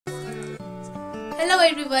Hello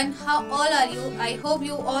everyone, how all are you? I hope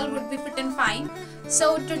you all would be fit and fine.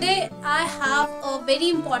 So today I have a very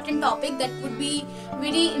important topic that would be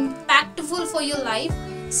very impactful for your life.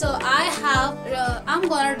 So I'm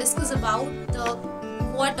gonna discuss about the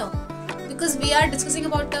water, because we are discussing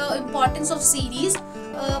about the importance of series.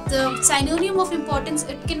 The synonym of importance,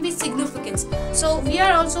 it can be significance. So we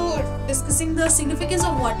are also discussing the significance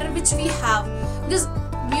of water which we have, because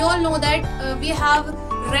we all know that we have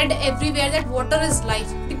read everywhere that water is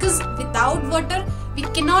life, because without water we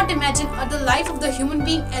cannot imagine the life of the human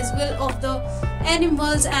being as well of the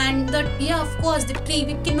animals and of course the tree.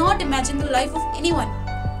 We cannot imagine the life of anyone.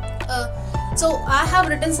 So I have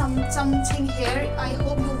written something here. I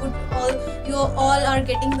hope you all are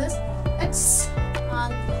getting this. It's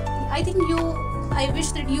I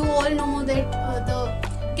wish that you all know that the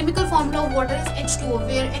chemical formula of water is H2O,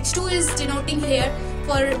 where H2 is denoting here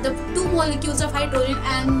for the two molecules of hydrogen,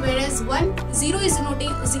 and whereas 0 is denoting,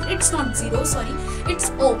 it's not 0, sorry,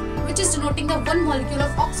 it's O, which is denoting the one molecule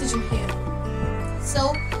of oxygen here.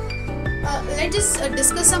 So let's just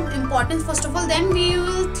discuss some importance first of all, then we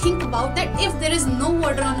will think about that if there is no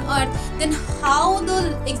water on earth, then how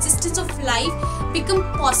the existence of life become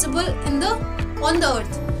possible on the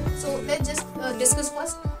earth. So let's just discuss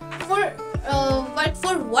first for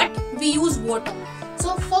what we use water.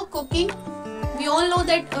 So for cooking, we all know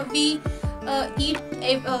that we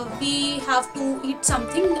have to eat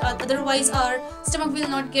something, otherwise our stomach will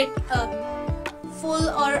not get full,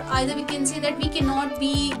 or either we can say that we cannot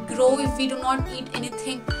grow if we do not eat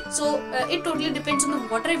anything. So it totally depends on the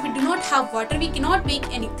water. If we do not have water, we cannot make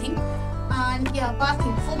anything. And yeah,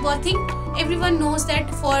 bathing. For bathing, everyone knows that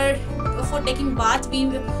for taking bath we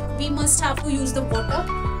must have to use the water.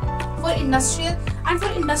 For industrial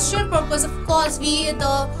purpose, of course, the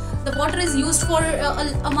water is used for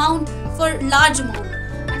large amount.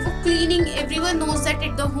 And for cleaning, everyone knows that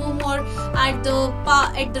at the home or at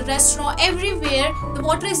the restaurant, everywhere the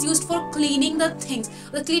water is used for cleaning the things,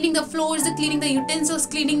 cleaning the floors, cleaning the utensils,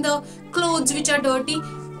 cleaning the clothes which are dirty.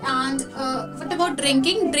 And what about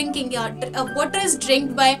drinking? Water is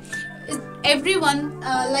drank by everyone.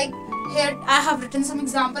 Like here I have written some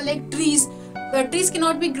example, like trees. Trees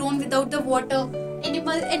cannot be grown without the water.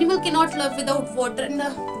 Animal cannot live without water. And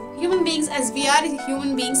the human beings, as we are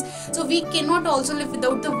human beings, so we cannot also live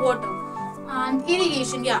without the water. And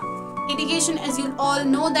irrigation, irrigation, as you all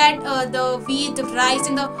know that the wheat, the rice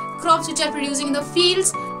and the crops which are producing in the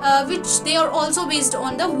fields, which they are also based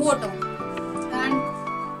on the water. And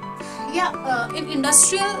in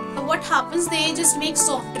industrial, what happens, they just make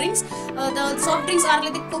soft drinks. The soft drinks are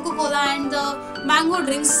like the Coca-Cola and the mango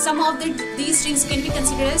drinks. Some of these drinks can be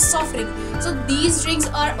considered as soft drink. So these drinks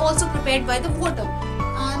are also prepared by the water.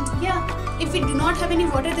 And if we do not have any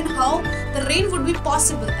water, then how the rain would be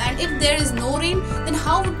possible? And if there is no rain, then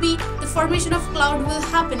how would be the formation of cloud will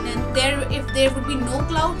happen? And if there would be no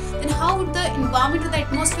cloud, then how would the environment or the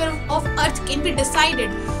atmosphere of earth can be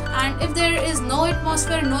decided? And if there is no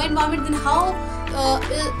atmosphere, no environment, then how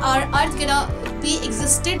our earth gonna be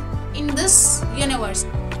existed in this universe?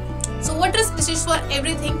 So water is precious for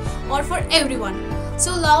everything or for everyone.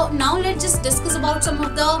 So now let's just discuss about some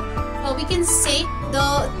of the we can say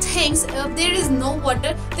the things. If there is no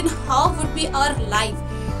water, then how would be our life?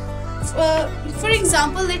 For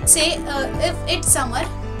example, let's say if it's summer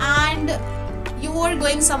and you are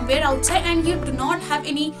going somewhere outside and you do not have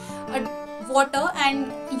any water,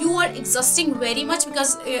 and you are exhausting very much,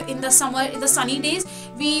 because in the summer, in the sunny days,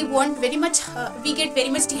 we get very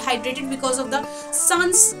much dehydrated because of the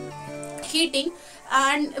sun's heating.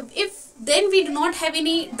 And if then we do not have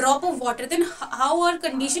any drop of water, then how our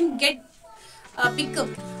condition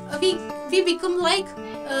become? We become like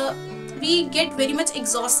we get very much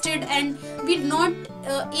exhausted, and we do not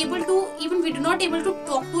able to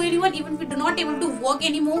talk to anyone, even we do not able to work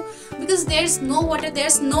anymore, because there's no water,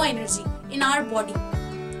 there's no energy in our body.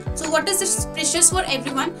 So water is precious for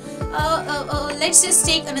everyone. Let's just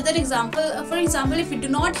take another example. For example, if we do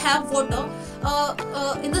not have water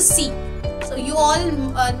in the sea, so you all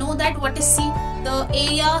know that what is sea? The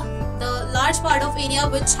large part of area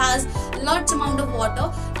which has large amount of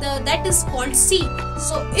water, that is called sea.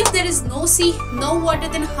 So if there is no sea, no water,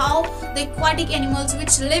 then how the aquatic animals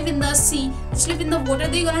which live in the sea, which live in the water,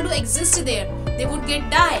 they're gonna to exist there? They would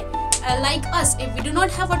die. Like us, if we do not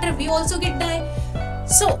have water, we also die.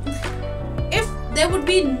 So if there would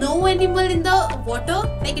be no animal in the water,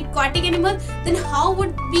 like aquatic animal, then how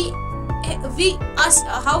would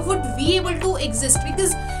how would we able to exist?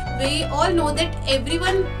 Because we all know that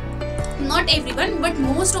not everyone, but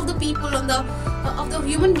most of the people of the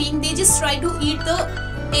human being, they just try to eat the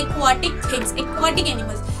aquatic things, aquatic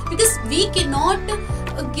animals. because we cannot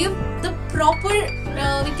give the proper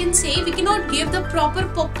we cannot give the proper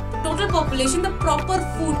total population the proper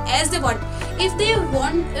food as they want. If they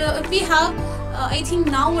want, if we have I think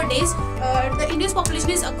nowadays the India's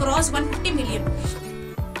population is across 150 million,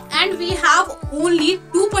 and we have only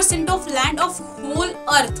 2% of land of whole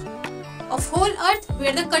earth,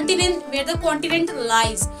 where the continent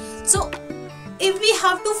lies. So if we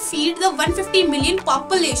have to feed the 150 million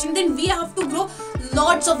population, then we have to grow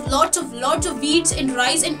lots of wheats and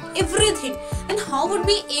rice and everything. And how would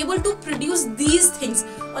we able to produce these things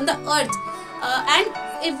on the earth? And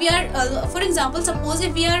if we are, for example, suppose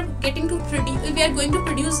if we are going to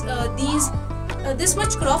produce this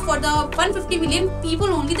much crop for the 150 million people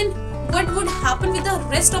only, then what would happen with the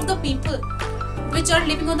rest of the people which are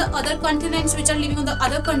living on the other continents, which are living on the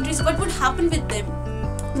other countries? What would happen with them?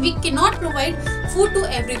 We cannot provide food to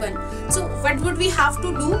everyone. So what would we have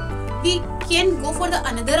to do? We can go for the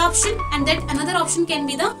another option, and that another option can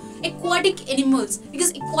be the aquatic animals,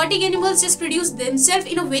 because aquatic animals just produce themselves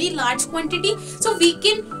in a very large quantity, so we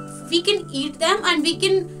can eat them and we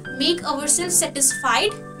can make ourselves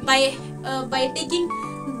satisfied by taking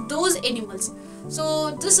those animals.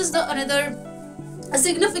 So this is the another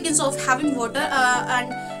significance of having water.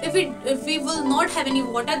 And if we will not have any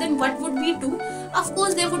water, then what would we do? Of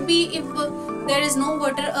course there would be, if there is no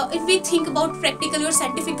water, if we think about practically or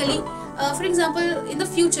scientifically, for example, in the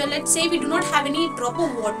future, let's say we do not have any drop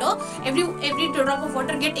of water, every drop of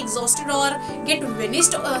water get exhausted or get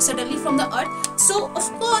vanished suddenly from the earth. So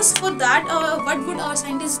of course for that, what would our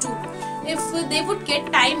scientists do? If they would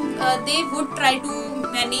get time, they would try to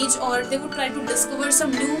manage, or they would try to discover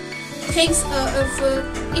some new things.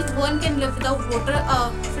 If one can live without water,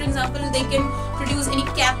 for example, they can produce any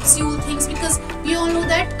capsule things, because we all know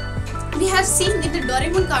that we have seen in the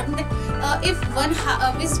Doraemon cartoon that if one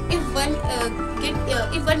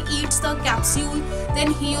eats the capsule,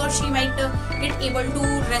 then he or she might get able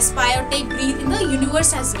to respire, breathe in the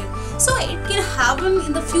universe as well. So it can happen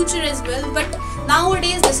in the future as well, but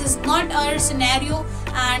nowadays this is not our scenario,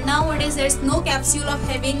 and nowadays there's no capsule of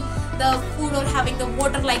having the food or having the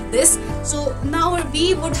water like this. So now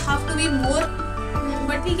we would have to be more,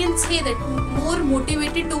 but we can say that more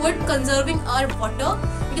motivated toward conserving our water,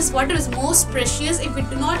 because water is most precious. If we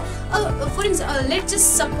do not, for example, let's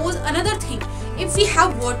just suppose another thing, if we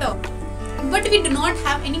have water but we do not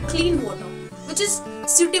have any clean water which is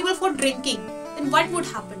suitable for drinking, then what would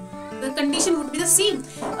happen? The condition would be the same.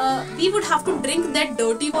 We would have to drink that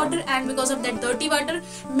dirty water, and because of that dirty water,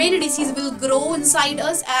 many diseases will grow inside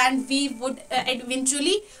us, and we would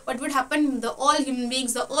eventually, what would happen? All human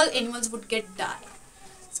beings, all animals would get die.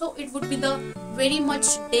 So it would be the very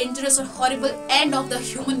much dangerous or horrible end of the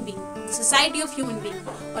human being, the society of human being,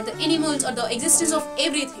 or the animals, or the existence of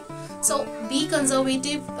everything. So be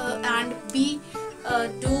conservative and do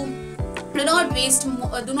not waste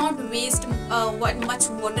much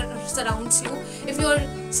water surrounds you. If you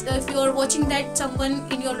are watching that someone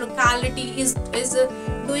in your locality is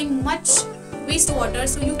doing much wastewater,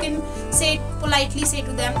 so you can politely say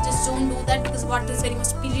to them, just don't do that, because water is very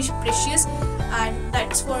much precious. And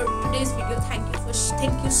that's for today's video.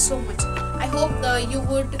 Thank you so much. I hope you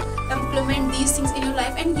would implement these things in your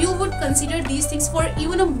life, and you would consider these things for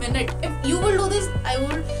even a minute. If you will do this, I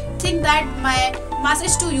will think that my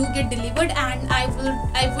message to you get delivered, and I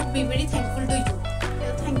would be very thankful to you.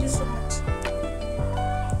 Thank you so much.